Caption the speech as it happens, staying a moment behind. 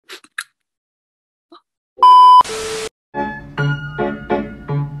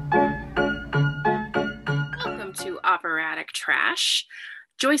tech trash.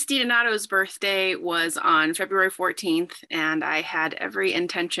 Joyce DiDonato's birthday was on February 14th, and I had every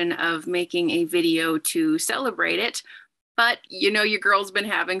intention of making a video to celebrate it. But you know, your girl's been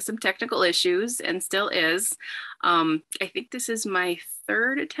having some technical issues and still is. I think this is my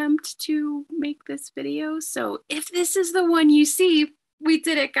third attempt to make this video. So if this is the one you see, we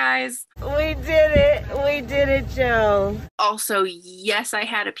did it, guys. We did it. We did it, Joe. Also, yes, I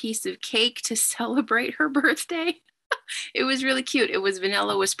had a piece of cake to celebrate her birthday. It was really cute. It was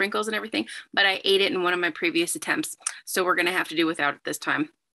vanilla with sprinkles and everything, but I ate it in one of my previous attempts. So we're going to have to do without it this time.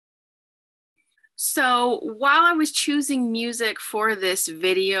 So while I was choosing music for this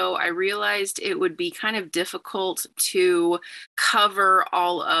video, I realized it would be kind of difficult to cover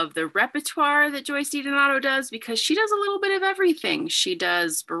all of the repertoire that Joyce DiDonato does because she does a little bit of everything. She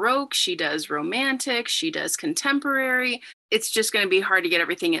does Baroque, she does Romantic, she does Contemporary. It's just going to be hard to get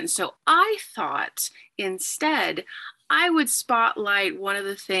everything in. So I thought instead I would spotlight one of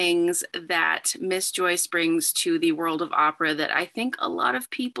the things that Miss Joyce brings to the world of opera that I think a lot of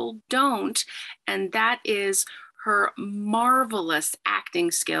people don't, and that is her marvelous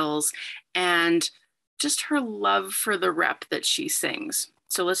acting skills and just her love for the rep that she sings.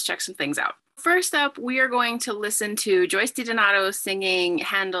 So let's check some things out. First up, we are going to listen to Joyce DiDonato singing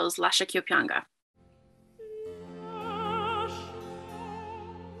Handel's Lascia ch'io pianga.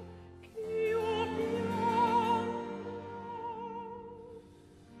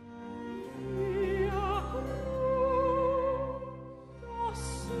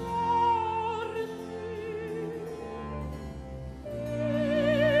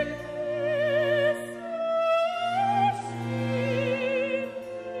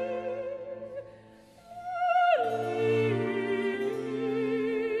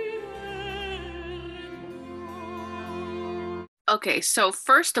 Okay, so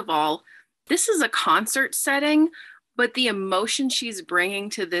first of all, this is a concert setting, but the emotion she's bringing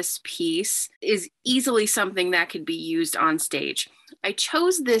to this piece is easily something that could be used on stage. I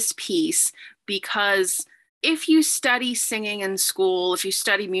chose this piece because if you study singing in school, if you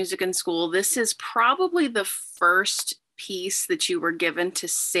study music in school, this is probably the first piece that you were given to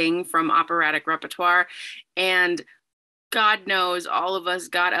sing from operatic repertoire. And God knows all of us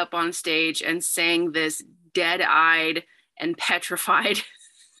got up on stage and sang this dead-eyed and petrified.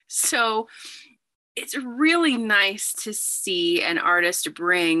 So it's really nice to see an artist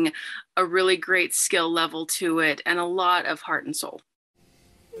bring a really great skill level to it and a lot of heart and soul.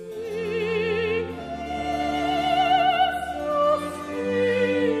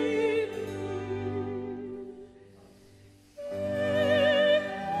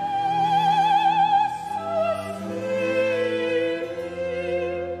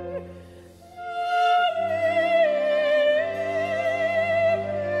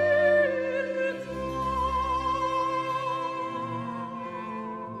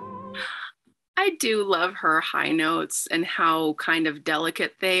 I do love her high notes and how kind of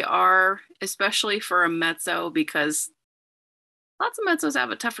delicate they are, especially for a mezzo, because lots of mezzos have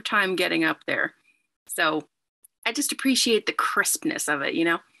a tougher time getting up there. So I just appreciate the crispness of it, you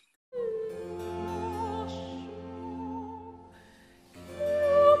know?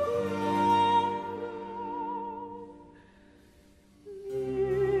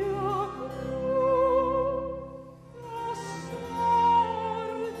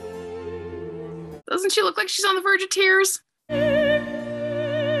 Doesn't she look like she's on the verge of tears?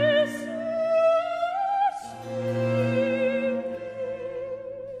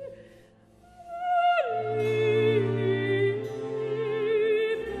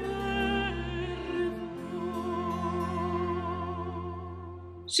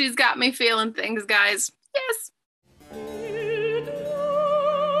 She's got me feeling things, guys. Yes.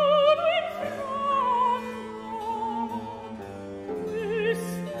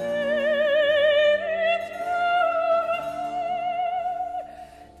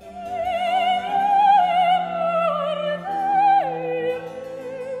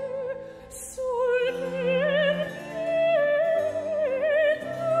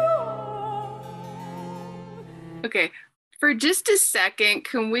 Okay, for just a second,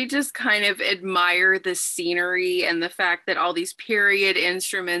 can we just kind of admire the scenery and the fact that all these period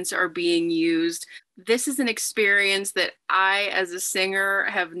instruments are being used? This is an experience that I, as a singer,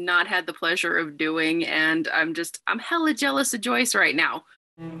 have not had the pleasure of doing, and I'm hella jealous of Joyce right now.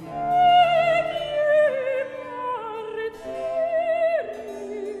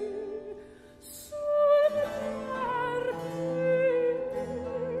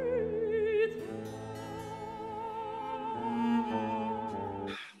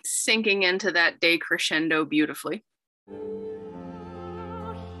 Sinking into that decrescendo beautifully.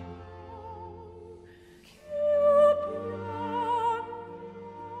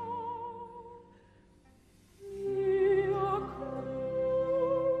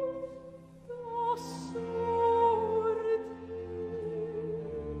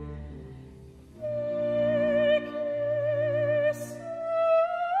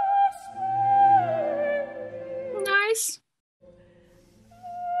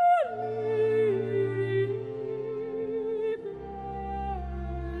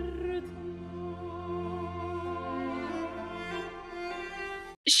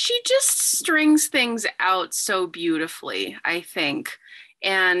 She just strings things out so beautifully, I think,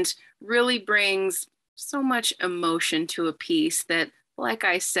 and really brings so much emotion to a piece that, like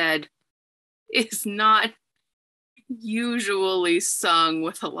I said, is not usually sung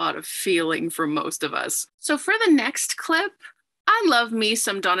with a lot of feeling from most of us. So for the next clip, I love me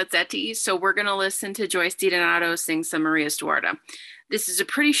some Donizetti, so we're going to listen to Joyce DiDonato sing some Maria Stuarda. This is a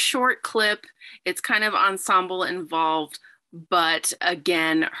pretty short clip. It's kind of ensemble involved, but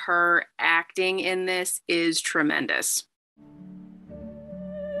again, her acting in this is tremendous.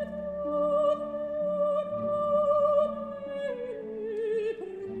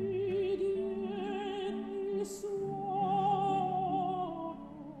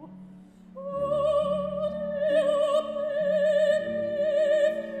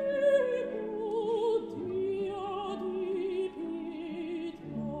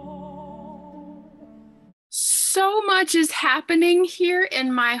 So much is happening here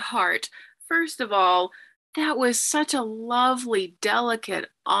in my heart. First of all, that was such a lovely, delicate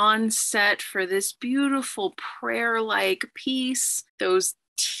onset for this beautiful prayer-like piece. Those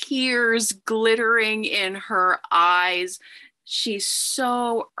tears glittering in her eyes. She's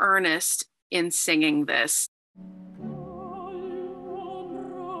so earnest in singing this.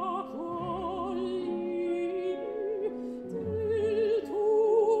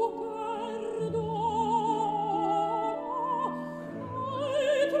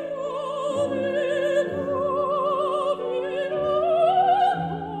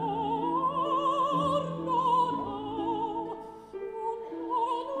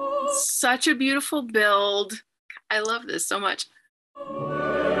 Such a beautiful build. I love this so much.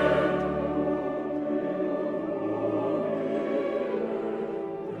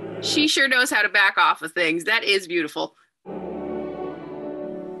 She sure knows how to back off of things. That is beautiful.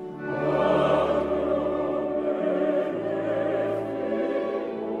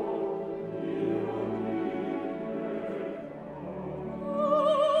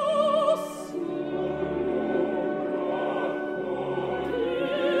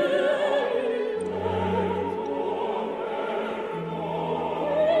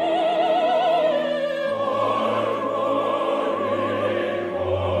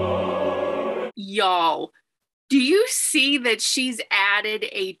 Y'all, do you see that she's added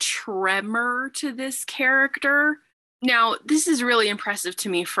a tremor to this character? Now, this is really impressive to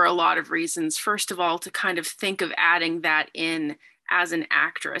me for a lot of reasons. First of all, to kind of think of adding that in as an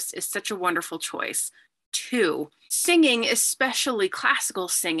actress is such a wonderful choice. Two, singing, especially classical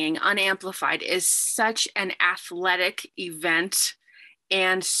singing, unamplified, is such an athletic event,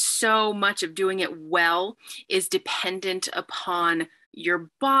 and so much of doing it well is dependent upon your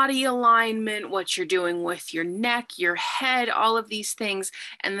body alignment, what you're doing with your neck, your head, all of these things.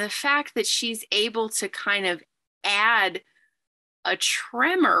 And the fact that she's able to kind of add a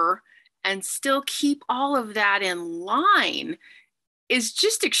tremor and still keep all of that in line is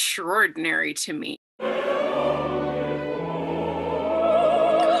just extraordinary to me.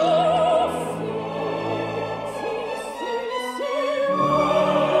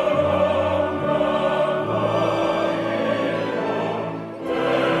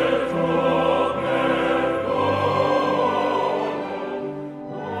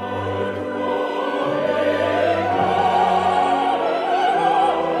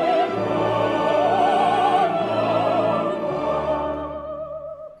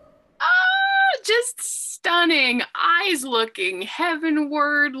 Just stunning. Eyes looking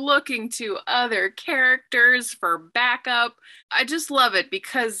heavenward, looking to other characters for backup. I just love it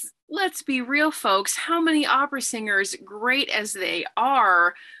because, let's be real, folks, how many opera singers, great as they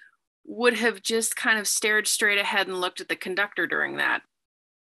are, would have just kind of stared straight ahead and looked at the conductor during that?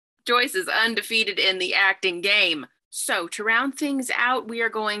 Joyce is undefeated in the acting game. So to round things out, we are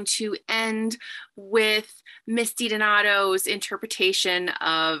going to end with Miss DiDonato's interpretation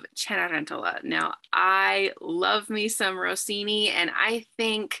of Cenerentola. Now, I love me some Rossini, and I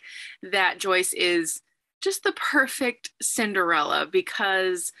think that Joyce is just the perfect Cinderella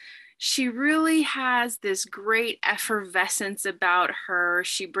because she really has this great effervescence about her.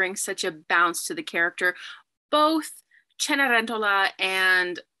 She brings such a bounce to the character, both Cenerentola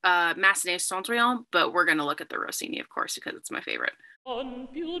and Massenet Cendrillon, but we're going to look at the Rossini, of course, because it's my favorite.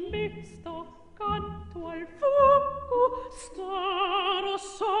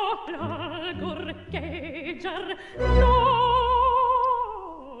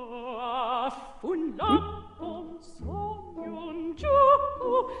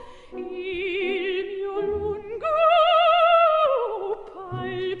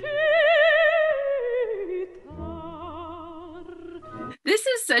 This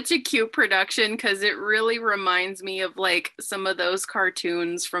is such a cute production because it really reminds me of like some of those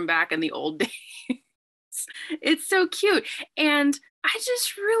cartoons from back in the old days. It's so cute. And I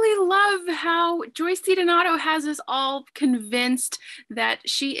just really love how Joyce DiDonato has us all convinced that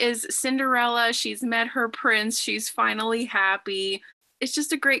she is Cinderella. She's met her prince. She's finally happy. It's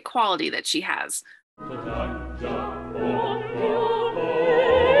just a great quality that she has.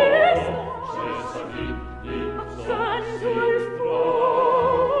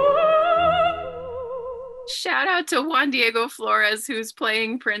 Shout out to Juan Diego Flores, who's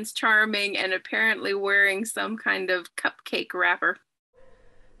playing Prince Charming and apparently wearing some kind of cupcake wrapper.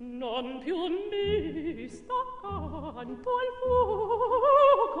 Non più mi sta canto al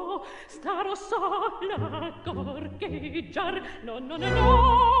fuoco, starò sola gorgheggiar, no, no, no,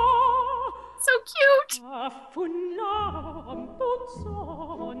 no. So cute! A un lampo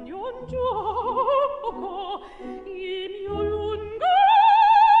sogno un gioco, il mio lungo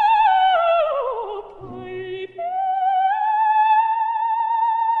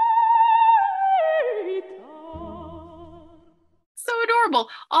adorable.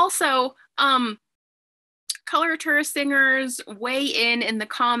 Also, Color Tourist Singers, weigh in the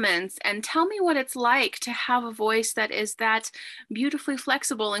comments and tell me what it's like to have a voice that is that beautifully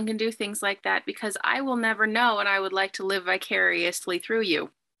flexible and can do things like that, because I will never know and I would like to live vicariously through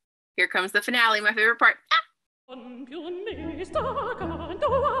you. Here comes the finale, my favorite part. Ah!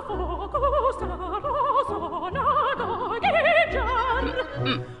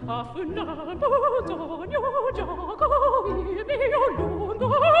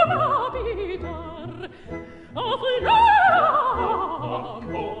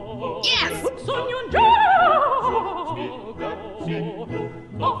 Yes!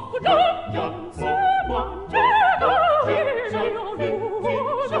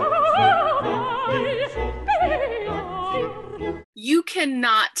 You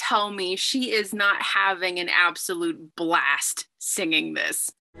cannot tell me she is not having an absolute blast singing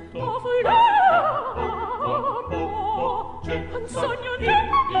this.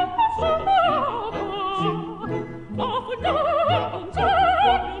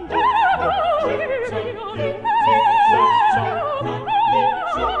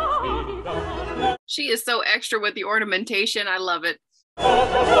 She is so extra with the ornamentation. I love it.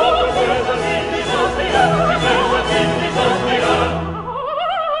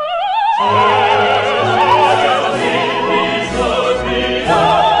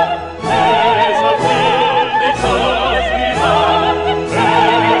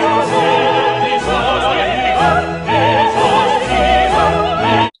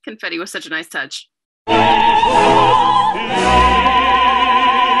 Confetti was such a nice touch.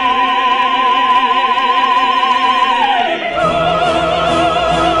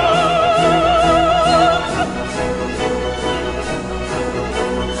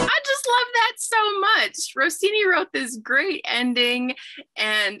 Rossini wrote this great ending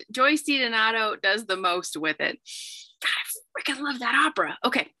and Joyce DiDonato does the most with it. God, I freaking love that opera.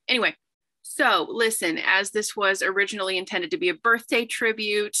 Okay, anyway, so listen, as this was originally intended to be a birthday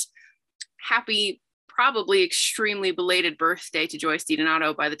tribute, happy, probably extremely belated birthday to Joyce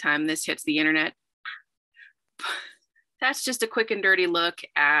DiDonato by the time this hits the internet. That's just a quick and dirty look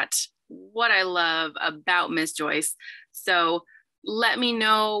at what I love about Miss Joyce. So let me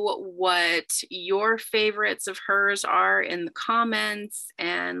know what your favorites of hers are in the comments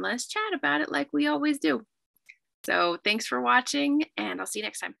and let's chat about it like we always do. So thanks for watching and I'll see you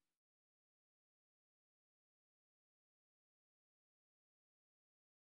next time.